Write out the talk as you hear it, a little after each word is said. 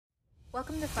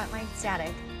Welcome to Frontline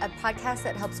Static, a podcast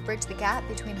that helps bridge the gap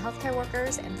between healthcare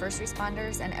workers and first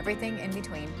responders and everything in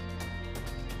between.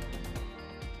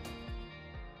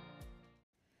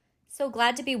 So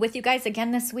glad to be with you guys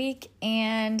again this week,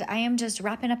 and I am just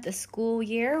wrapping up the school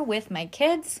year with my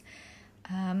kids.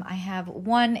 I have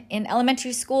one in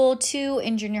elementary school, two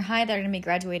in junior high that are going to be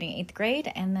graduating 8th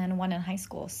grade, and then one in high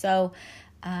school. So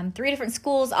 3 different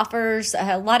schools offers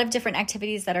a lot of different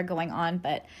activities that are going on,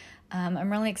 but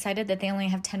I'm really excited that they only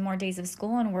have 10 more days of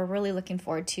school, and we're really looking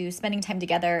forward to spending time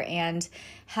together and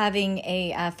having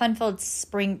a fun-filled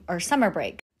spring or summer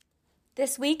break.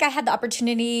 This week, I had the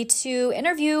opportunity to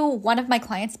interview one of my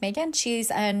clients, Megan. She's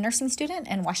a nursing student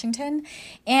in Washington,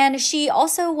 and she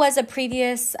also was a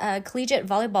previous collegiate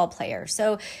volleyball player.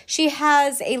 So she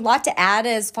has a lot to add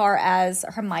as far as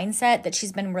her mindset that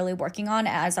she's been really working on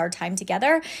as our time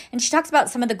together. And she talks about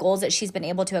some of the goals that she's been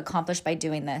able to accomplish by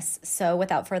doing this. So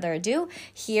without further ado,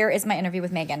 here is my interview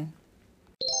with Megan.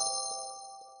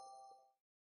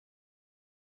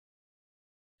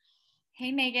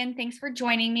 Hey, Megan, thanks for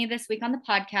joining me this week on the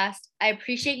podcast. I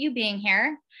appreciate you being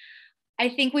here. I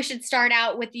think we should start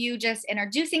out with you just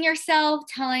introducing yourself,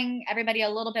 telling everybody a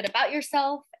little bit about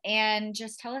yourself, and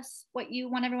just tell us what you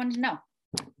want everyone to know.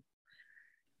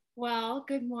 Well,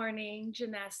 good morning,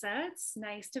 Janessa. It's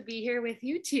nice to be here with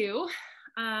you too.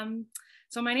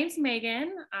 So my name's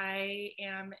Megan.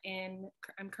 I'm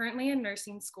currently in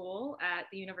nursing school at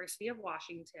the University of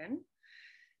Washington.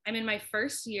 I'm in my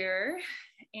first year,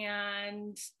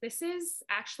 and this is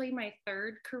actually my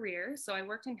 3rd career. So I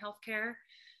worked in healthcare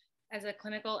as a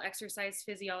clinical exercise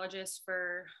physiologist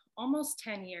for almost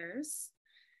 10 years.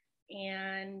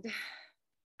 And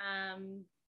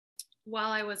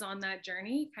while I was on that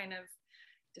journey, kind of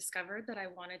discovered that I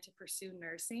wanted to pursue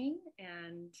nursing,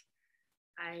 and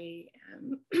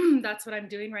that's what I'm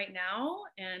doing right now.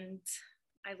 And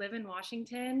I live in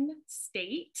Washington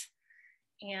State.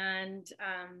 And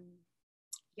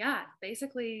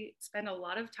basically spend a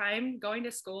lot of time going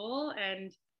to school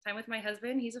and time with my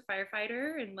husband. He's a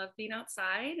firefighter and love being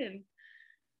outside, and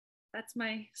that's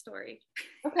my story.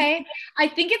 Okay. I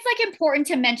think it's like important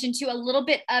to mention too a little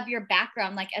bit of your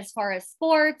background, like as far as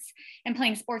sports and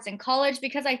playing sports in college,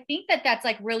 because I think that that's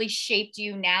like really shaped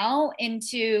you now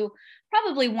into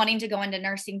probably wanting to go into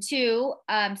nursing too.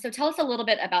 So tell us a little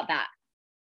bit about that.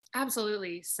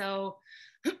 Absolutely. So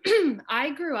I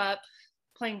grew up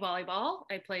playing volleyball.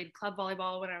 I played club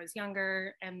volleyball when I was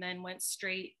younger, and then went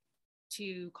straight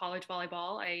to college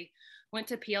volleyball. I went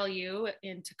to PLU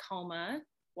in Tacoma,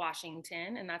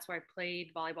 Washington, and that's where I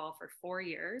played volleyball for 4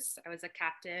 years. I was a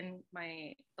captain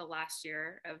the last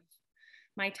year of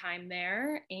my time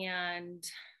there, and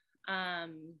I've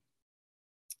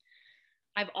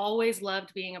always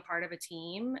loved being a part of a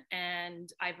team,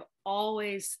 and I've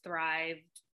always thrived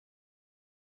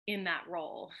in that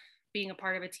role, being a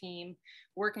part of a team,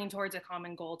 working towards a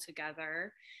common goal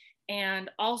together, and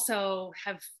also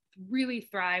have really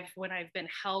thrived when I've been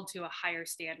held to a higher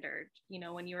standard. You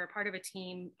know, when you're a part of a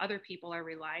team, other people are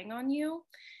relying on you.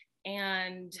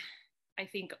 And I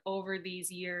think over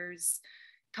these years,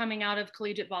 coming out of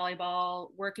collegiate volleyball,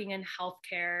 working in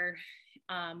healthcare,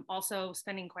 also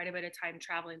spending quite a bit of time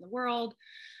traveling the world,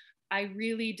 I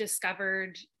really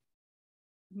discovered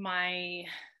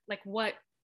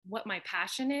what my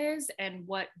passion is and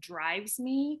what drives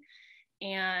me.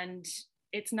 And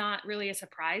it's not really a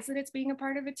surprise that it's being a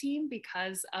part of a team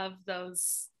because of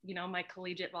those, my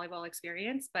collegiate volleyball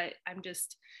experience, but I'm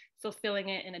just fulfilling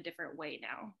it in a different way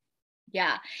now.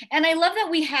 Yeah. And I love that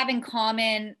we have in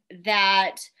common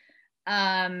that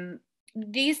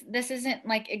this isn't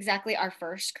like exactly our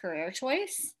first career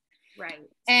choice. Right.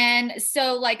 And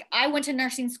so like I went to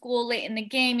nursing school late in the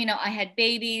game, I had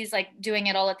babies, like doing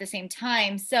it all at the same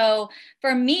time. So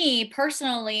for me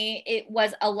personally, it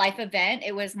was a life event.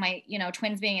 It was my,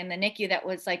 twins being in the NICU that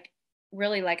was like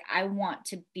really like, I want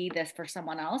to be this for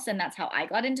someone else. And that's how I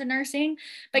got into nursing.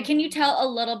 But can you tell a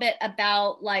little bit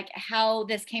about like how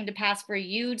this came to pass for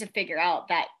you to figure out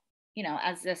that,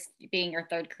 as this being your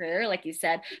 3rd career, like you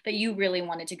said, that you really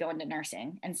wanted to go into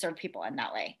nursing and serve people in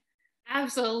that way?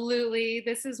 Absolutely.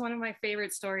 This is one of my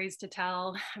favorite stories to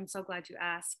tell. I'm so glad you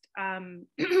asked.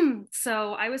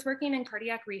 So I was working in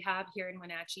cardiac rehab here in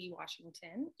Wenatchee,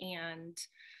 Washington, and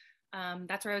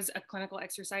that's where I was a clinical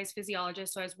exercise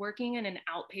physiologist. So I was working in an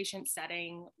outpatient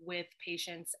setting with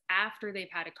patients after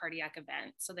they've had a cardiac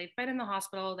event. So they've been in the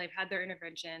hospital, they've had their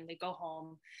intervention, they go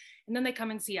home, and then they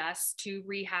come and see us to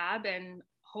rehab and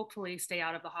hopefully stay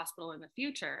out of the hospital in the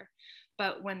future.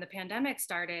 But when the pandemic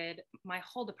started, my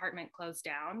whole department closed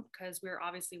down because we were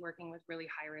obviously working with really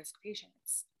high risk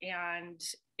patients. And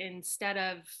instead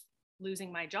of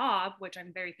losing my job, which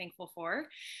I'm very thankful for,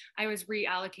 I was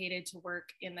reallocated to work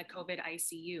in the COVID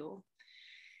ICU.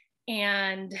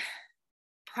 And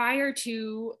prior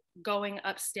to going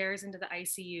upstairs into the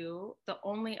ICU, the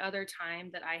only other time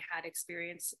that I had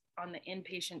experience on the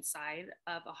inpatient side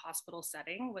of a hospital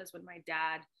setting was when my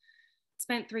dad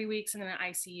spent 3 weeks in an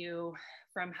ICU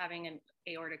from having an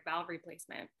aortic valve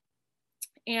replacement.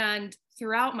 And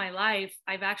throughout my life,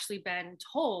 I've actually been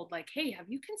told, like, hey, have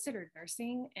you considered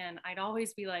nursing? And I'd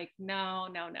always be like, no,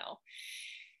 no, no.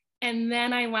 And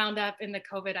then I wound up in the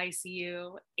COVID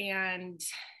ICU, and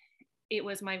it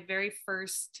was my very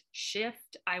first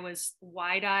shift. I was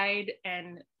wide-eyed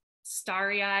and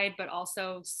starry-eyed, but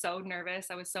also so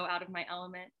nervous. I was so out of my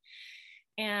element.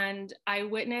 And I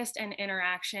witnessed an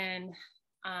interaction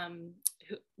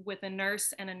with a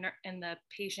nurse and the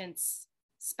patient's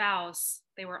spouse.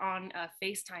 They were on a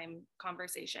FaceTime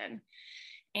conversation.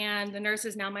 And the nurse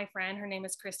is now my friend. Her name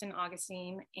is Kristen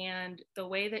Augustine. And the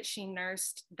way that she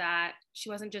nursed that, she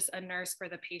wasn't just a nurse for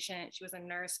the patient, she was a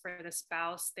nurse for the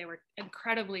spouse. They were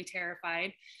incredibly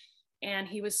terrified. And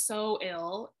he was so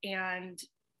ill. And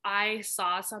I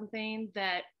saw something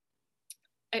that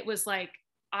it was like,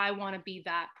 I want to be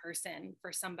that person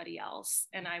for somebody else.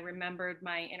 And I remembered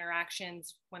my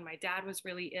interactions when my dad was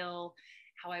really ill,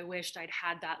 how I wished I'd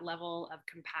had that level of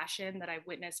compassion that I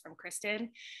witnessed from Kristen.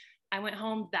 I went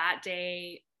home that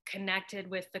day, connected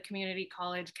with the community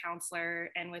college counselor,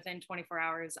 and within 24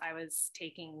 hours, I was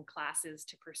taking classes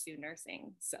to pursue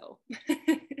nursing. So,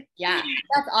 yeah,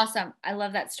 that's awesome. I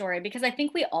love that story because I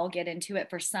think we all get into it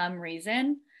for some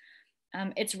reason.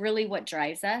 It's really what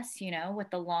drives us, you know, with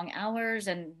the long hours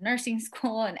and nursing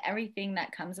school and everything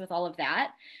that comes with all of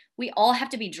that. We all have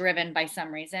to be driven by some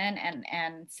reason.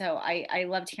 And so I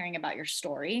loved hearing about your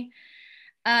story.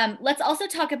 Let's also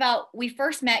talk about, we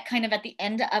first met kind of at the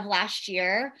end of last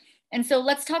year. And so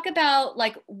let's talk about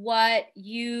like what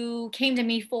you came to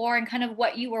me for and kind of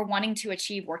what you were wanting to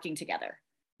achieve working together.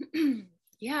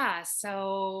 Yeah.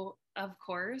 So of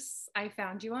course I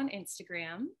found you on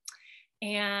Instagram,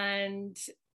 and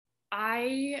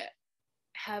I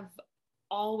have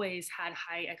always had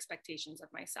high expectations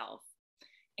of myself.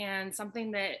 And something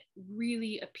that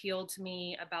really appealed to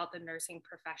me about the nursing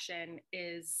profession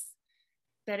is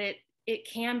that it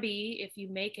can be, if you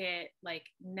make it like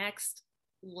next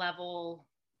level,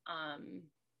 how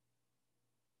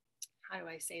do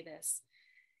I say this?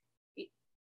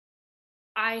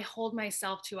 I hold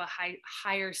myself to a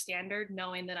higher standard,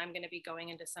 knowing that I'm going to be going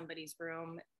into somebody's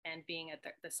room and being at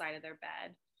the side of their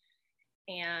bed.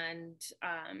 And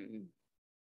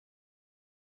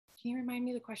can you remind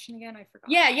me the question again? I forgot.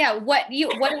 Yeah. What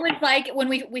it was like when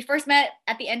we first met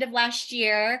at the end of last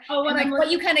year. Oh,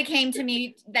 what you kind of came to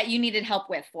me that you needed help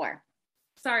with for.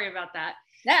 Sorry about that.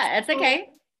 Yeah, that's okay.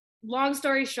 So, long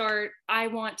story short, I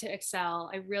want to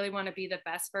excel. I really want to be the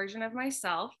best version of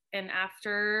myself. And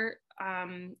after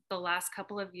the last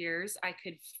couple of years, I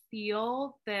could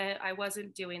feel that I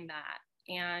wasn't doing that.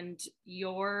 And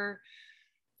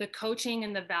the coaching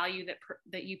and the value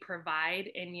that you provide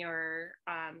in your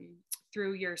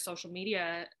through your social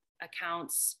media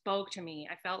accounts spoke to me.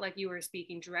 I felt like you were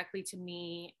speaking directly to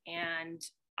me, and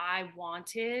I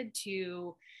wanted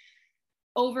to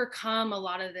overcome a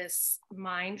lot of this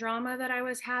mind drama that I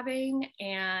was having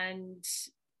and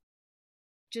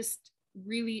just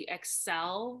really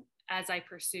excel as I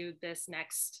pursued this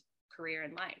next career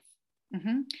in life.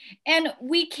 Mm-hmm. And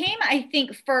we came, I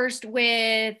think, first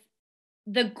with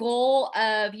the goal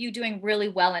of you doing really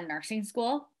well in nursing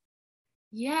school.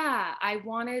 Yeah, I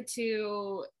wanted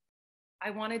to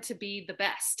be the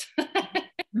best.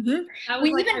 Mm-hmm.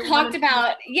 We even talked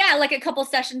about, like a couple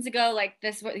sessions ago, like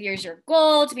here's your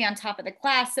goal, to be on top of the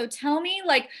class. So tell me,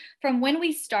 like, from when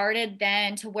we started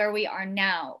then to where we are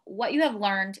now, what you have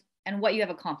learned and what you have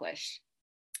accomplished.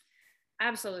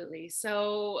 Absolutely.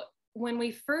 So when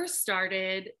we first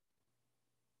started,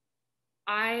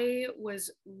 I was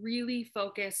really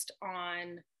focused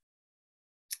on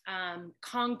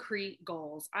concrete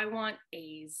goals. I want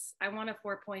A's. I want a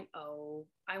 4.0.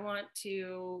 I want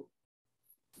to,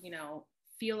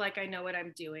 feel like I know what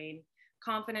I'm doing.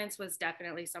 Confidence was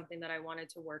definitely something that I wanted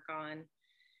to work on.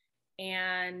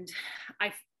 And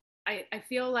I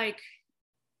feel like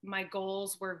my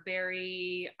goals were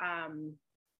very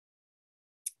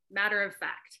matter of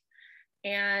fact.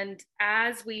 And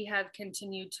as we have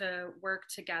continued to work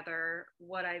together,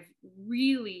 what I've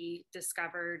really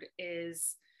discovered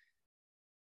is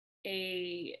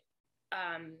a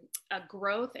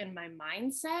growth in my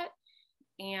mindset.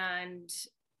 And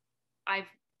I've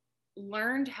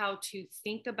learned how to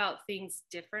think about things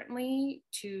differently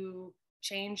to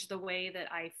change the way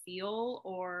that I feel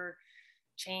or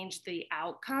change the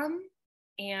outcome.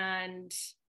 And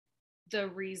the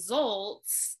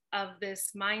results of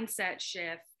this mindset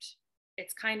shift,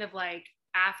 it's kind of like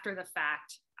after the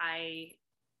fact, I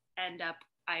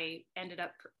ended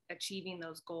up achieving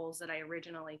those goals that I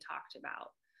originally talked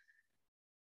about.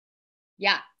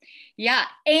 Yeah. Yeah.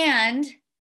 And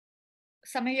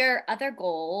some of your other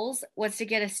goals was to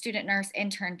get a student nurse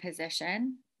intern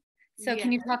position. So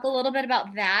can you talk a little bit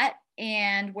about that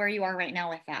and where you are right now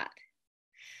with that?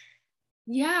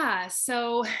 Yeah.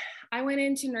 So I went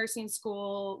into nursing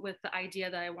school with the idea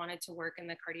that I wanted to work in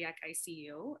the cardiac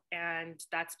ICU. And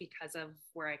that's because of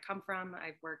where I come from.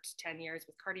 I've worked 10 years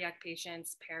with cardiac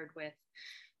patients paired with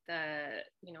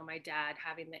my dad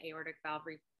having the aortic valve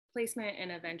replacement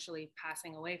and eventually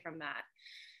passing away from that.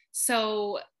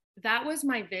 So that was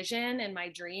my vision and my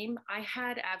dream. I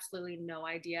had absolutely no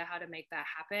idea how to make that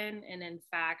happen. And in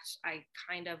fact, I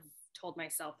kind of told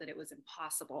myself that it was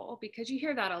impossible, because you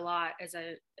hear that a lot as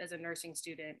a nursing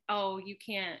student. Oh, you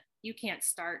can't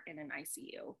start in an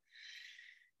ICU.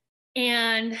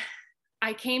 And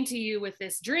I came to you with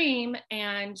this dream,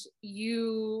 and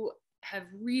you have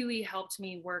really helped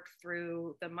me work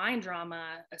through the mind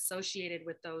drama associated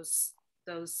with those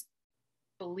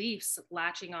beliefs,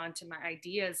 latching on to my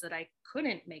ideas that I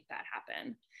couldn't make that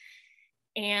happen.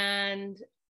 And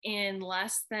in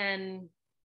less than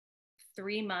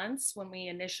 3 months, when we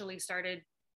initially started,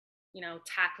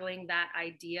 tackling that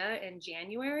idea in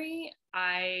January,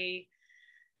 I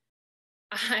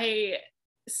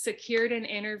secured an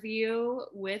interview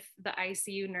with the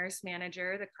ICU nurse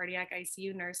manager, the cardiac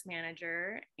ICU nurse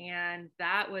manager. And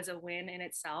that was a win in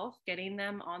itself. Getting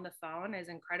them on the phone is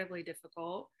incredibly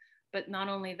difficult. But not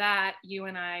only that, you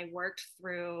and I worked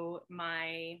through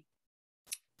my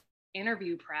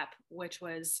interview prep, which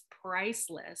was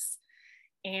priceless.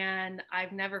 And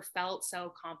I've never felt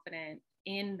so confident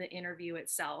in the interview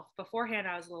itself. Beforehand,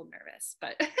 I was a little nervous,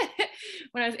 but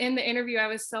when I was in the interview, I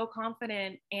was so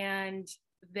confident, and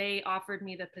they offered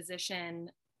me the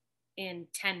position in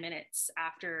 10 minutes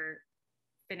after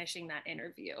finishing that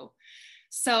interview.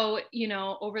 So,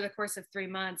 over the course of 3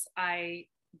 months, I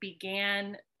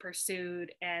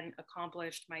pursued, and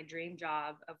accomplished my dream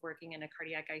job of working in a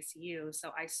cardiac ICU.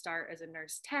 So I start as a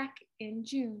nurse tech in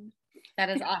June. That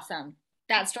is awesome.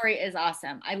 That story is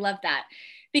awesome. I love that,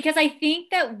 because I think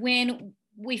that when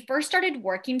we first started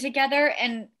working together,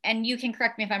 and you can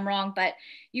correct me if I'm wrong, but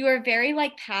you were very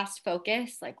like past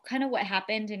focused, like kind of what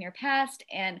happened in your past.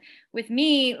 And with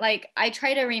me, like I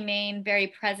try to remain very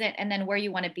present and then where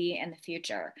you want to be in the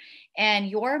future. And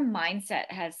your mindset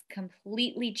has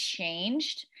completely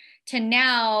changed to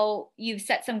now you've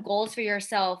set some goals for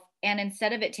yourself. And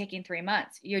instead of it taking 3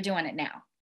 months, you're doing it now.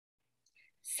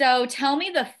 So tell me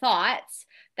the thoughts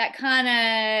that kind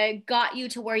of got you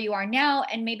to where you are now,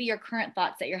 and maybe your current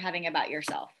thoughts that you're having about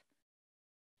yourself.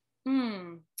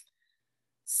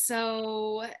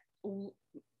 So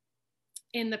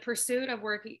in the pursuit of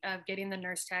getting the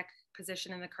nurse tech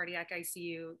position in the cardiac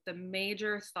ICU, the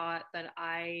major thought that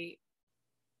I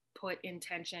put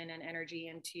intention and energy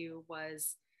into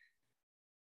was,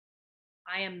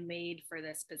 I am made for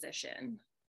this position.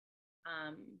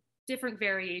 Different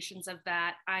variations of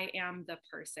that. I am the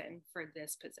person for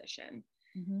this position.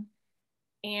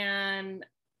 Mm-hmm. And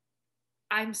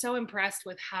I'm so impressed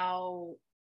with how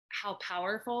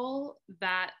powerful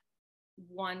that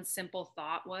one simple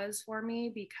thought was for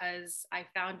me, because I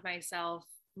found myself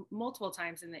multiple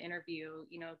times in the interview,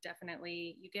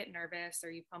 definitely you get nervous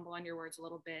or you fumble on your words a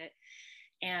little bit.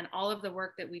 And all of the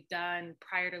work that we've done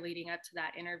prior to leading up to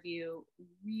that interview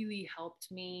really helped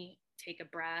me take a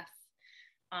breath,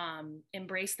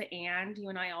 embrace the and. You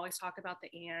and I always talk about the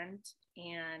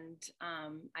and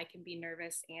I can be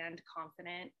nervous and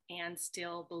confident and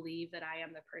still believe that I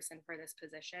am the person for this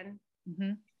position.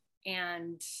 Mm-hmm.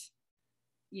 And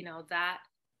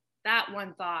that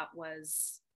one thought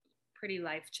was pretty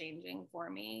life-changing for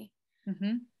me.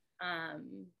 Mm-hmm.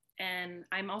 And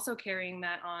I'm also carrying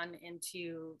that on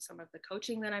into some of the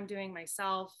coaching that I'm doing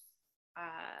myself,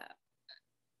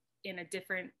 in a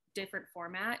different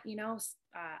format.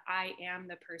 I am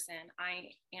the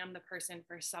person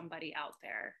for somebody out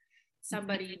there.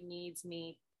 Somebody mm-hmm. needs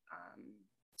me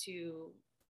to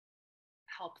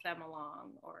help them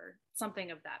along, or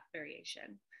something of that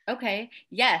variation. Okay.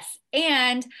 Yes.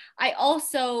 And I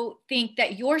also think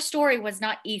that your story was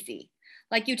not easy.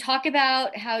 Like you talk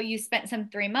about how you spent some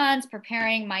 3 months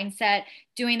preparing, mindset,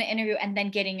 doing the interview, and then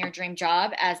getting your dream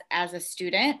job as a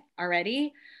student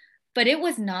already. But it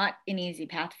was not an easy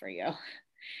path for you.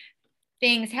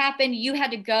 things happened, you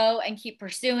had to go and keep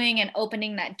pursuing and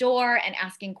opening that door and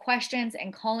asking questions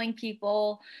and calling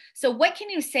people. So what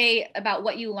can you say about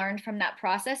what you learned from that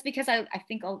process? Because I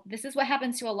think this is what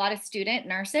happens to a lot of student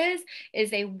nurses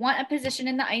is they want a position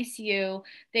in the ICU.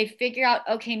 They figure out,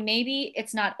 okay, maybe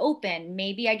it's not open.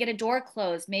 Maybe I get a door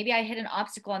closed. Maybe I hit an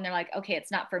obstacle and they're like, okay,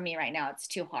 it's not for me right now. It's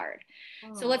too hard.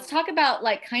 So let's talk about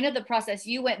like kind of the process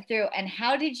you went through and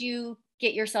how did you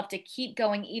get yourself to keep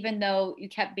going even though you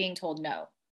kept being told no?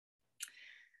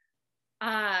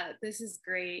 This is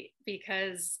great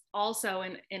because also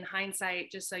in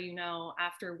hindsight, just so you know,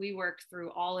 after we worked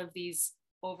through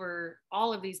over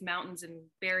all of these mountains and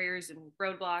barriers and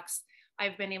roadblocks,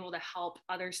 I've been able to help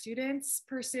other students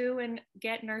pursue and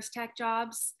get nurse tech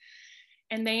jobs,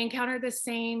 and they encounter the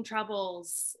same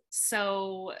troubles.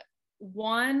 So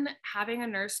one, having a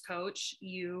nurse coach,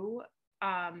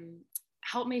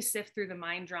 helped me sift through the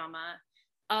mind drama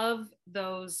of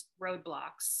those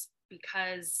roadblocks,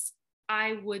 because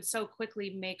I would so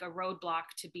quickly make a roadblock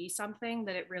to be something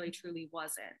that it really truly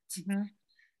wasn't. Mm-hmm.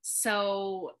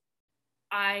 So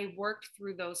I worked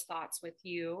through those thoughts with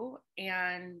you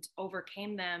and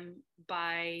overcame them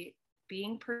by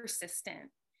being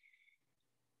persistent.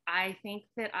 I think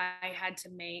that I had to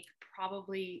make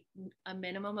probably a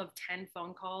minimum of 10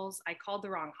 phone calls. I called the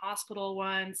wrong hospital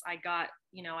once. I got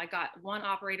one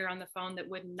operator on the phone that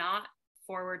would not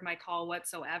forward my call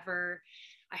whatsoever.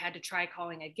 I had to try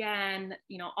calling again,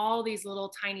 all these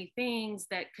little tiny things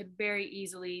that could very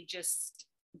easily just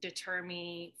deter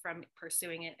me from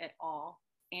pursuing it at all.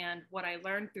 And what I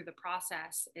learned through the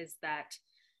process is that,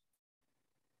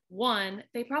 one,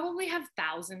 they probably have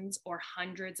thousands or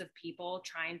hundreds of people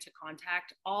trying to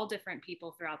contact all different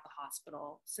people throughout the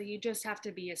hospital. So you just have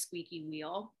to be a squeaky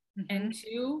wheel. Mm-hmm. And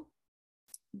two,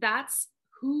 that's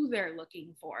who they're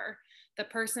looking for. The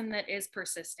person that is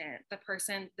persistent, the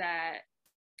person that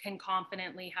can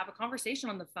confidently have a conversation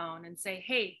on the phone and say,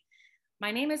 hey,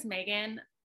 my name is Megan.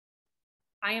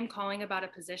 I am calling about a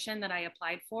position that I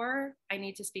applied for. I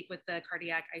need to speak with the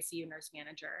cardiac ICU nurse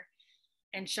manager.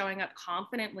 And showing up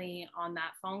confidently on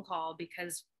that phone call,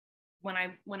 because when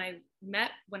I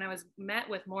was met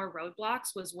with more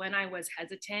roadblocks was when I was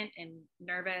hesitant and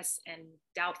nervous and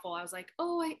doubtful. I was like,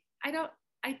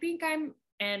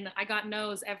 and I got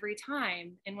no's every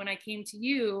time. And when I came to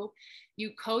you,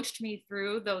 you coached me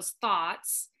through those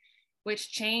thoughts,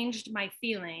 which changed my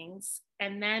feelings.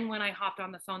 And then when I hopped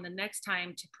on the phone the next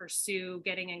time to pursue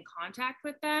getting in contact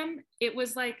with them, it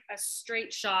was like a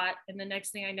straight shot. And the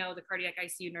next thing I know, the cardiac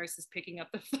ICU nurse is picking up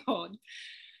the phone.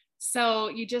 So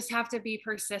you just have to be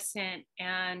persistent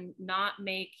and not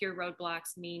make your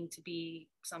roadblocks mean to be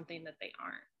something that they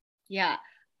aren't. Yeah.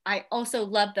 I also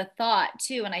love the thought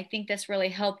too. And I think this really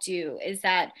helped you is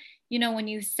that, when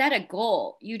you set a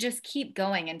goal, you just keep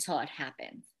going until it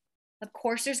happens. Of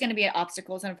course, there's going to be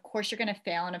obstacles, and of course, you're going to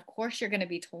fail, and of course, you're going to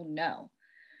be told no.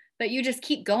 But you just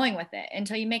keep going with it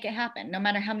until you make it happen, no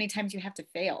matter how many times you have to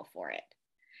fail for it.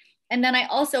 And then I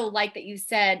also like that you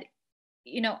said,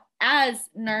 as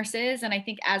nurses, and I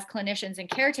think as clinicians and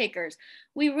caretakers,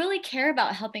 we really care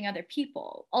about helping other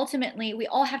people. Ultimately, we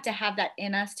all have to have that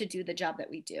in us to do the job that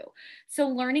we do. So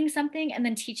learning something and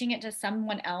then teaching it to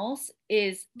someone else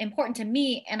is important to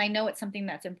me, and I know it's something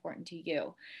that's important to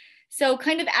you. So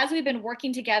kind of as we've been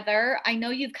working together, I know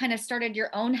you've kind of started your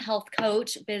own health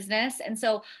coach business. And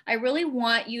so I really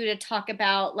want you to talk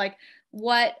about like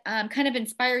what kind of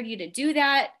inspired you to do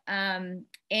that and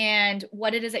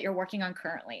what it is that you're working on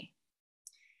currently.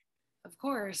 Of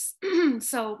course.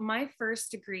 So my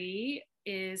first degree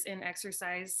is in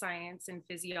exercise science and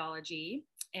physiology.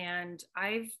 And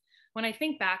when I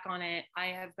think back on it, I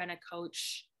have been a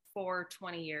coach for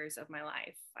 20 years of my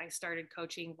life. I started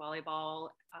coaching volleyball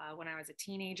when I was a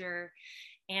teenager,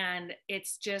 and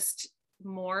it's just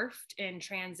morphed and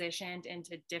transitioned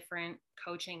into different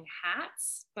coaching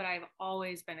hats, but I've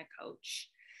always been a coach.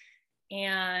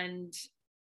 And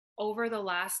over the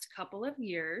last couple of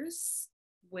years,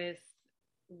 with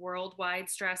worldwide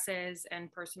stresses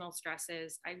and personal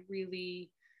stresses, I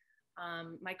really,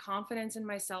 my confidence in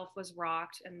myself was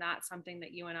rocked, and that's something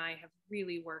that you and I have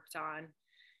really worked on.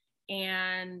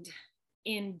 And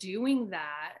in doing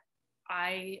that,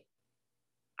 my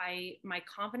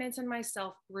confidence in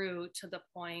myself grew to the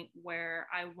point where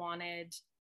I wanted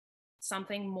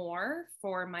something more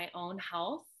for my own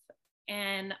health.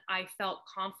 And I felt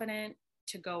confident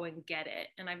to go and get it.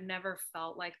 And I've never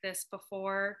felt like this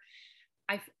before.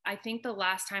 I think the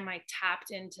last time I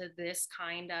tapped into this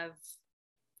kind of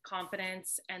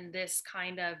confidence and this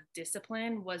kind of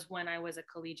discipline was when I was a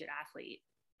collegiate athlete.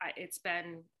 It's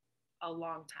been a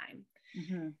long time.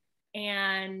 Mm-hmm.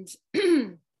 And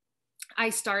I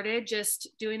started just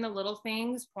doing the little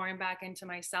things, pouring back into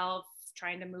myself,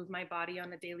 trying to move my body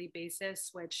on a daily basis,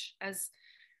 which, as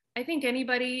I think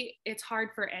anybody, it's hard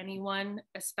for anyone,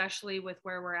 especially with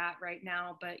where we're at right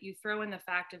now. But you throw in the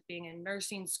fact of being in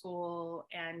nursing school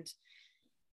and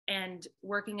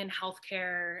working in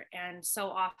healthcare, and so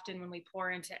often when we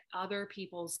pour into other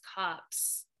people's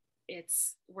cups,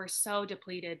 we're so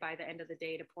depleted by the end of the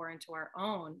day to pour into our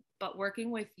own. But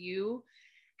working with you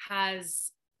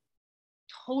has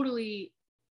totally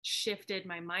shifted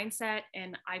my mindset,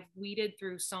 and I've weeded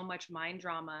through so much mind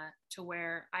drama to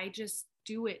where I just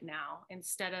do it now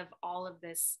instead of all of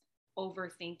this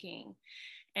overthinking.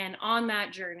 And on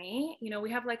that journey,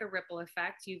 we have like a ripple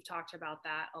effect. You've talked about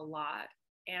that a lot.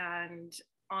 And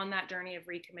on that journey of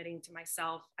recommitting to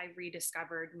myself, I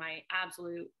rediscovered my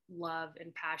absolute love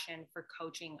and passion for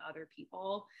coaching other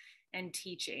people and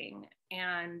teaching.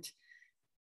 And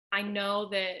I know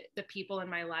that the people in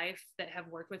my life that have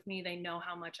worked with me, they know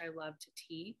how much I love to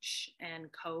teach and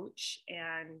coach.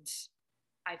 And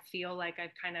I feel like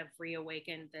I've kind of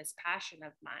reawakened this passion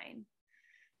of mine.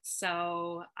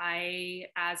 So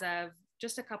as of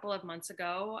just a couple of months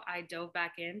ago, I dove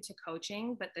back into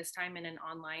coaching, but this time in an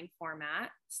online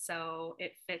format. So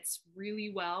it fits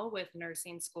really well with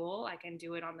nursing school. I can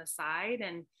do it on the side.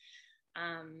 And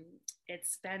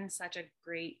it's been such a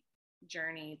great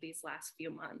journey these last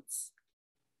few months.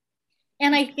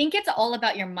 And I think it's all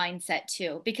about your mindset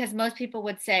too, because most people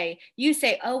would say,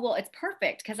 oh, well, it's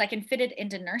perfect because I can fit it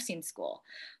into nursing school.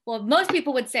 Well, most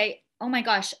people would say, oh my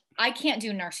gosh, I can't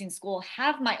do nursing school,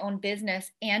 have my own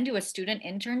business, and do a student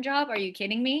intern job. Are you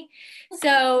kidding me?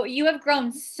 So you have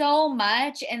grown so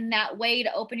much in that way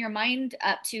to open your mind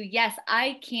up to, yes,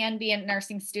 I can be a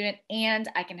nursing student and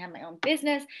I can have my own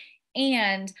business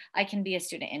and I can be a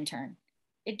student intern.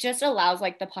 It just allows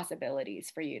like the possibilities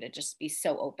for you to just be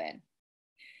so open.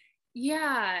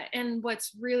 Yeah. And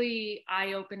what's really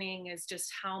eye-opening is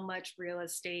just how much real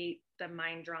estate the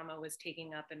mind drama was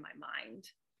taking up in my mind.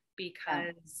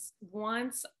 Because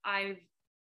once I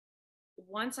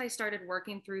started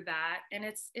working through that, and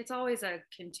it's always a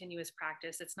continuous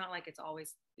practice. It's not like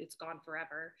it's gone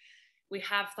forever. We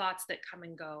have thoughts that come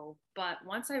and go. But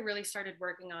once I really started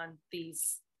working on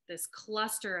this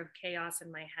cluster of chaos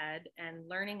in my head and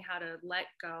learning how to let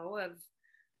go of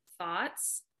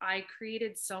thoughts, I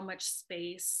created so much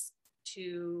space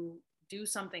to do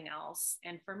something else.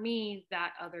 And for me,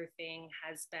 that other thing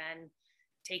has been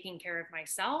taking care of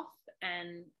myself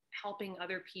and helping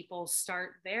other people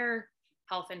start their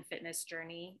health and fitness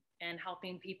journey, and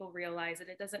helping people realize that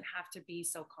it doesn't have to be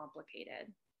so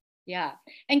complicated. Yeah.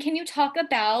 And can you talk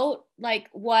about like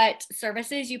what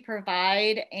services you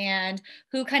provide and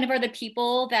who kind of are the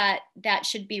people that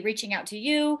should be reaching out to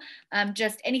you?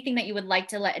 Just anything that you would like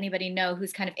to let anybody know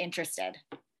who's kind of interested.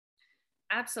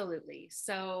 Absolutely.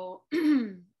 So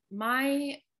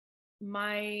my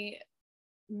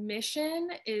mission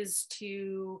is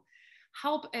to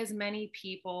help as many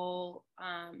people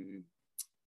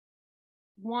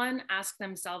one, ask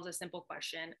themselves a simple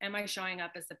question: am I showing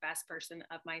up as the best person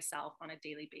of myself on a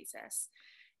daily basis?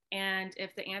 And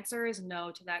if the answer is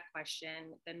no to that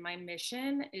question, then my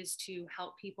mission is to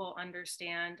help people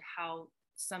understand how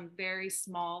some very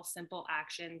small, simple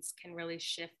actions can really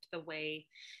shift the way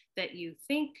that you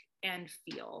think and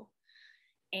feel.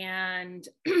 And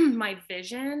my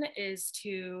vision is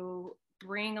to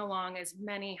bring along as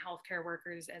many healthcare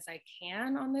workers as I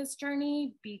can on this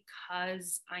journey,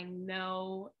 because I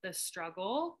know the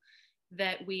struggle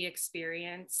that we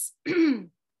experience in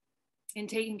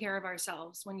taking care of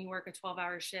ourselves. When you work a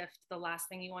 12-hour shift, the last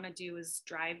thing you want to do is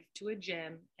drive to a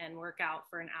gym and work out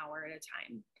for an hour at a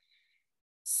time.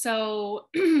 So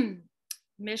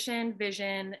mission,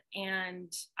 vision,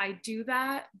 and I do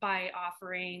that by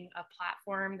offering a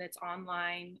platform that's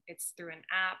online. It's through an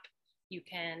app. You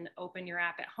can open your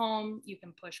app at home. You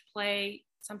can push play.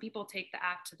 Some people take the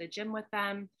app to the gym with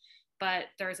them, but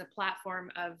there's a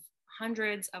platform of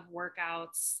hundreds of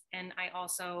workouts. And I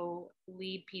also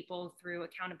lead people through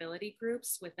accountability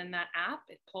groups within that app.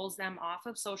 It pulls them off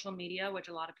of social media, which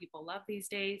a lot of people love these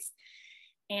days.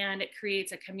 And it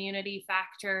creates a community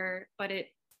factor, but it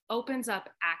opens up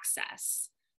access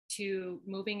to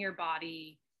moving your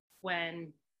body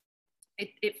when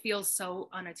it feels so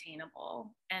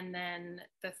unattainable. And then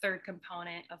the third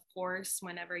component, of course,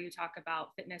 whenever you talk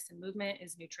about fitness and movement,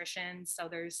 is nutrition. So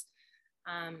there's,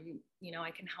 I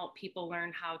can help people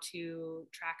learn how to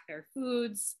track their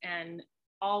foods, and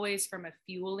always from a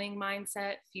fueling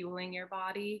mindset, fueling your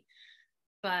body.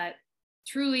 But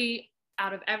truly,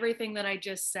 out of everything that I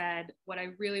just said, what I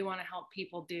really want to help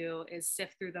people do is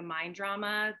sift through the mind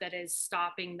drama that is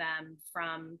stopping them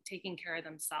from taking care of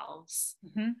themselves.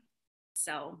 Mm-hmm.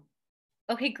 So,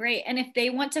 okay, great. And if they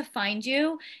want to find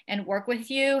you and work with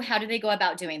you, how do they go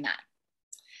about doing that?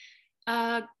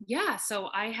 yeah, so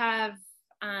I have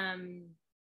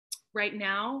right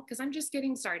now, because I'm just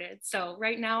getting started. So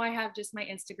right now I have just my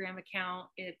Instagram account.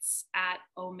 It's at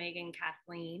Megan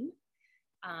Kathleen,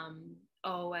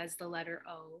 O as the letter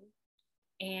O.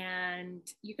 And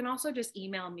you can also just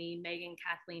email me,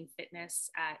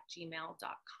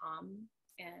 megankathleenfitness@gmail.com.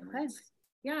 And Okay.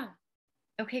 yeah.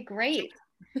 Okay, great.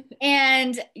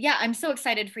 And yeah, I'm so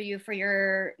excited for you for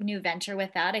your new venture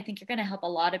with that. I think you're going to help a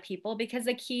lot of people because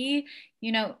the key,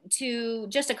 to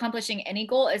just accomplishing any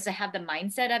goal is to have the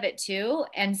mindset of it too.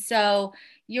 And so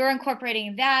you're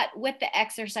incorporating that with the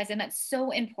exercise. And that's so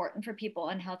important for people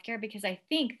in healthcare because I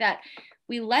think that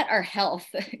we let our health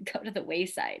go to the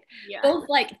wayside, both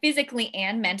like physically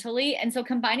and mentally. And so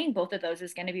combining both of those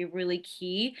is going to be really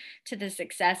key to the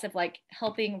success of like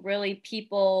helping really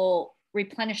people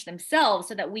replenish themselves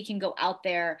so that we can go out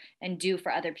there and do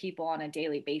for other people on a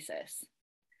daily basis.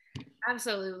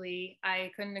 Absolutely.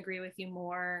 I couldn't agree with you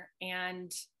more.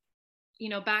 And,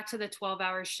 back to the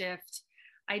 12-hour shift,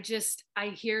 I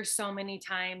hear so many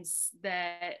times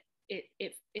that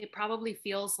it probably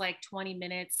feels like 20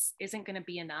 minutes isn't going to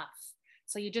be enough.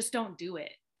 So you just don't do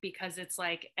it because it's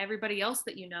like everybody else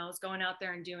that is going out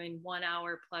there and doing 1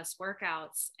 hour plus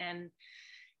workouts. And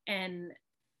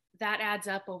that adds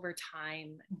up over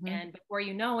time. Mm-hmm. And before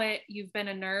you know it, you've been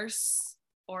a nurse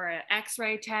or an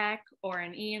x-ray tech or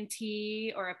an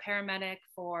EMT or a paramedic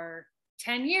for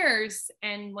 10 years.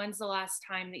 And when's the last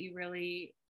time that you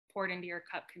really poured into your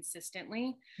cup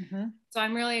consistently? Mm-hmm. So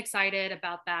I'm really excited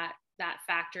about that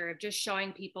factor of just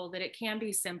showing people that it can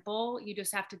be simple. You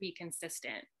just have to be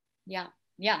consistent. Yeah.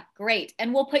 Yeah, great.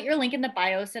 And we'll put your link in the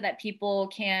bio so that people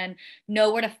can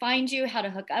know where to find you, how to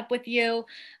hook up with you.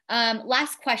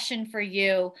 Last question for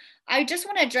you. I just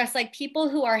want to address like people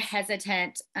who are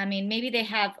hesitant. I mean, maybe they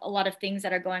have a lot of things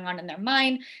that are going on in their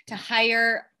mind to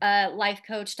hire a life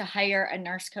coach, to hire a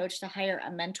nurse coach, to hire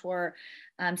a mentor,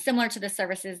 similar to the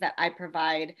services that I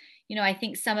provide. I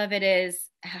think some of it is,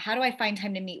 how do I find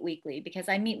time to meet weekly? Because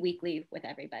I meet weekly with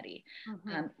everybody.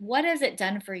 Mm-hmm. What has it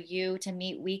done for you to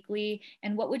meet weekly?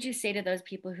 And what would you say to those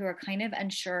people who are kind of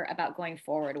unsure about going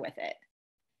forward with it?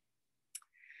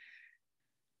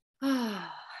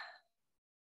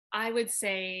 I would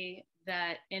say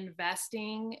that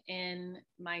investing in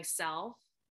myself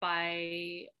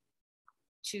by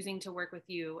choosing to work with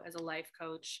you as a life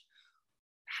coach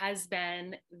has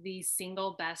been the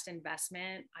single best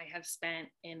investment I have spent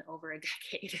in over a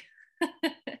decade.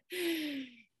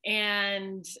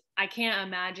 And I can't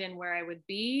imagine where I would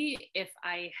be if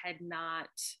I had not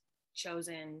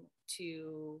chosen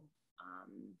to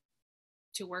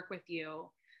work with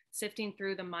you. Sifting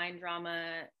through the mind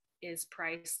drama is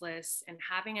priceless, and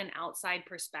having an outside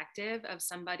perspective of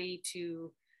somebody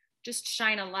to just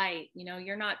shine a light.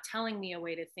 You're not telling me a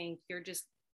way to think. You're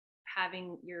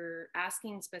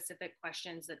asking specific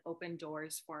questions that open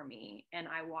doors for me, and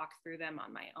I walk through them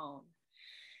on my own.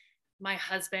 My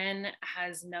husband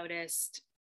has noticed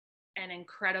an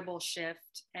incredible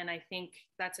shift, and I think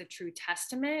that's a true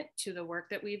testament to the work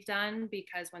that we've done,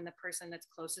 because when the person that's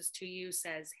closest to you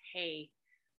says, hey,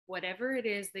 whatever it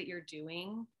is that you're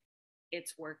doing,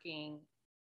 it's working.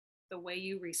 The way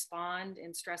you respond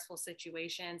in stressful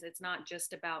situations, it's not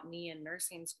just about me in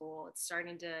nursing school. It's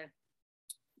starting to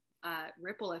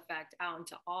ripple effect out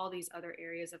into all these other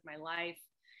areas of my life.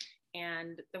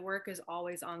 And the work is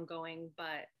always ongoing,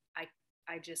 but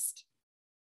I just,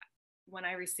 when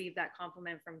I received that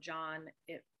compliment from John,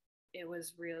 it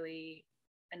was really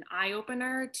an eye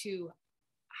opener to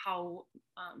how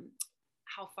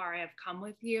far I have come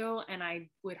with you. And I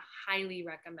would highly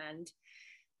recommend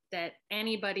that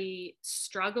anybody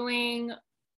struggling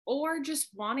or just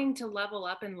wanting to level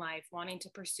up in life, wanting to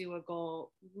pursue a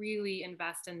goal, really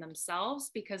invest in themselves,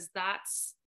 because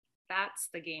that's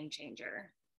the game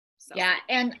changer. So. Yeah.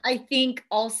 And I think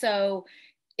also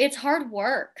it's hard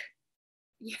work.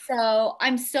 Yeah. So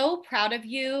I'm so proud of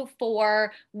you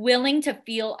for willing to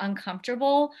feel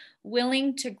uncomfortable,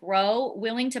 willing to grow,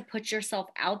 willing to put yourself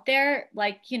out there.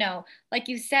 Like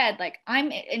you said, like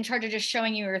I'm in charge of just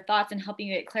showing you your thoughts and helping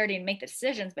you get clarity and make the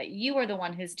decisions, but you are the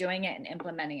one who's doing it and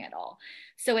implementing it all.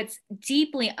 So it's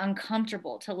deeply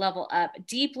uncomfortable to level up,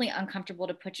 deeply uncomfortable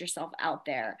to put yourself out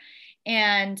there.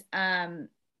 And,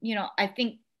 I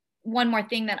think one more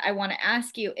thing that I want to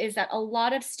ask you is that a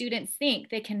lot of students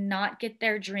think they cannot get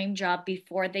their dream job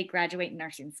before they graduate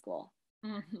nursing school.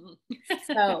 Mm-hmm.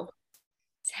 So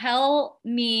Tell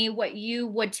me what you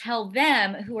would tell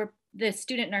them, who are the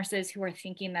student nurses who are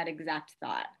thinking that exact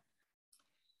thought.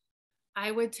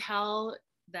 I would tell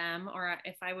them, or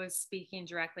if I was speaking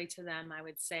directly to them, I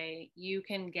would say, you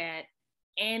can get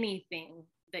anything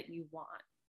that you want.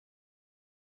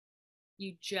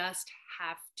 You just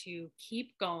have to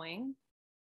keep going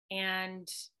and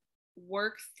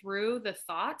work through the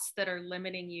thoughts that are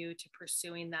limiting you to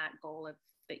pursuing that goal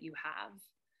that you have.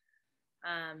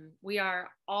 We are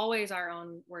always our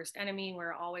own worst enemy.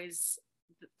 We're always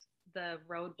the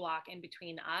roadblock in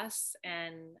between us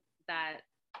and that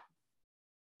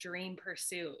dream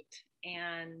pursuit.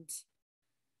 And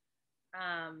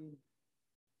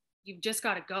you've just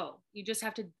got to go. You just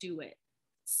have to do it.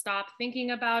 Stop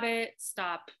thinking about it.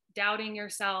 Stop doubting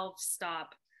yourself.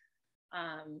 Stop,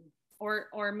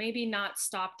 or maybe not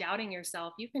stop doubting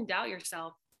yourself. You can doubt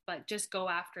yourself, but just go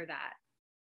after that.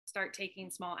 Start taking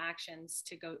small actions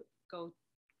to go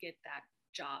get that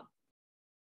job.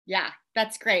 Yeah,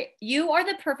 that's great. You are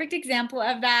the perfect example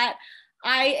of that.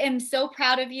 I am so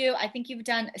proud of you. I think you've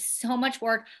done so much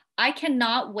work. I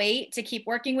cannot wait to keep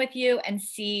working with you and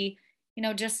see,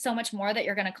 just so much more that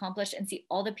you're going to accomplish and see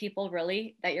all the people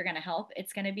really that you're going to help.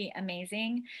 It's going to be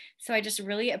amazing. So I just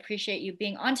really appreciate you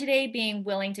being on today, being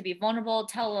willing to be vulnerable,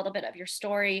 tell a little bit of your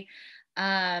story.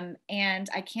 And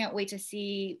I can't wait to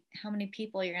see how many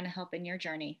people you're going to help in your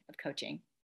journey of coaching.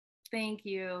 Thank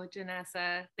you,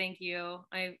 Janessa. Thank you.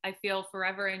 I feel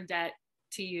forever in debt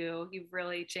to you. You've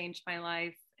really changed my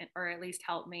life, or at least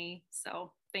helped me.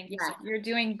 So thank you. Yeah, so much. You're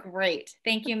doing great.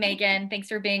 Thank you, Megan. Thanks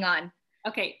for being on.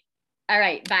 Okay. All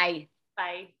right. Bye.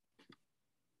 Bye.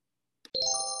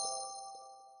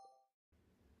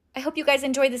 I hope you guys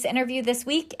enjoyed this interview this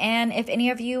week. And if any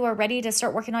of you are ready to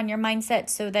start working on your mindset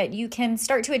so that you can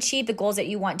start to achieve the goals that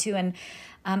you want to and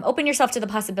open yourself to the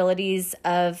possibilities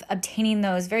of obtaining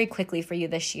those very quickly for you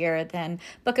this year, then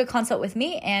book a consult with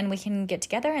me and we can get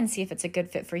together and see if it's a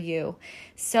good fit for you.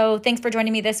 So thanks for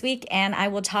joining me this week, and I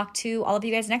will talk to all of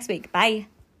you guys next week. Bye.